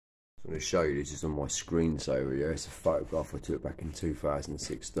going to show you this is on my screensaver. Yeah, it's a photograph I took back in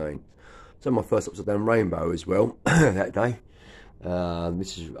 2016. It's on my first upside down rainbow as well that day.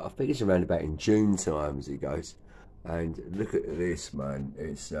 This is, I think it's around about in June time as it goes. And look at this, man.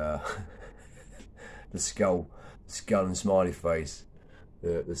 It's the skull and smiley face.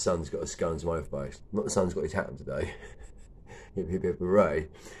 The sun's got a skull and smiley face. Not the sun's got his hat on today. Hip hip hip hooray.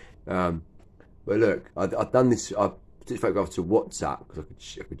 But look, I've done this. I took this photograph to WhatsApp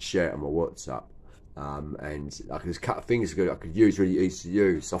because I could share it on my WhatsApp, and I could just cut fingers. I could use really easy to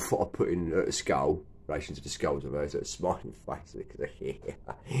use. So I thought I'd put in a skull, relation to the skulls of hers, a smiling face,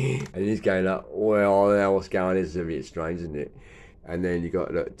 and he's going like, well, now what's going on? This is a bit strange, isn't it? And then you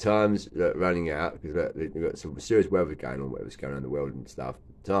got times running out because you've got some serious weather going on, whatever's going on in the world and stuff.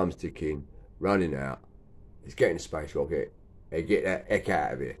 Time's ticking, running out. He's getting a space rocket. Hey, get that heck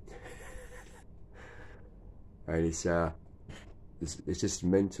out of here. And it's just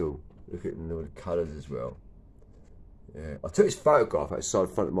mental. Look at all the colours as well. Yeah, I took this photograph outside the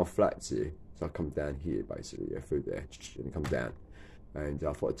front of my flat here. So I come down here basically, yeah, through there, and it comes down. And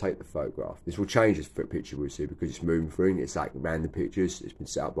I thought I'd take the photograph. This will change this picture we'll see because it's moving through. It's like random pictures. It's been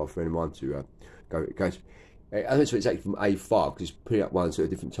set up by a friend of mine to go. It goes. I think it's actually from A5 because it's putting up ones at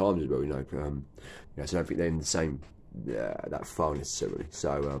different times as well. You know, so I don't think they're in the same that file necessarily.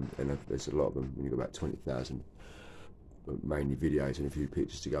 So and there's a lot of them. When you've got about 20,000, mainly videos and a few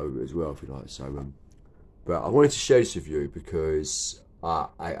pictures to go with it as well, if you like. So, but I wanted to share this with you because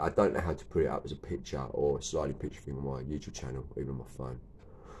I don't know how to put it up as a picture or a sliding picture thing on my YouTube channel, or even on my phone.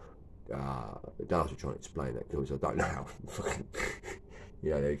 I don't have to try and explain that because I don't know how.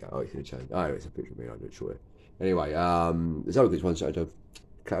 Yeah, there you go. Oh, it's going to change. Oh, it's a picture of me. I'll do it shortly. Anyway, there's other good ones. I had a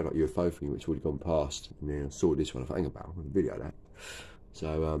cloud like UFO thing which already gone past, and then I saw this one. I think about a video of that.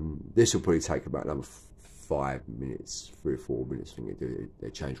 So this will probably take about another 5 minutes, 3 or 4 minutes. I think they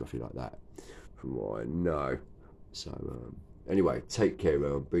change roughly like that, from what I know. So anyway, take care,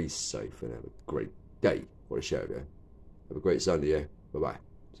 everyone. Be safe and have a great day. What a show, yeah. Have a great Sunday, yeah. Bye bye.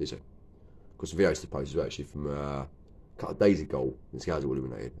 See you soon. Got some videos to post as well, actually, from a couple of days ago. The scouts are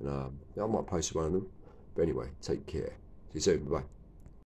eliminated, and I might post one of them. But anyway, take care. See you soon. Bye bye.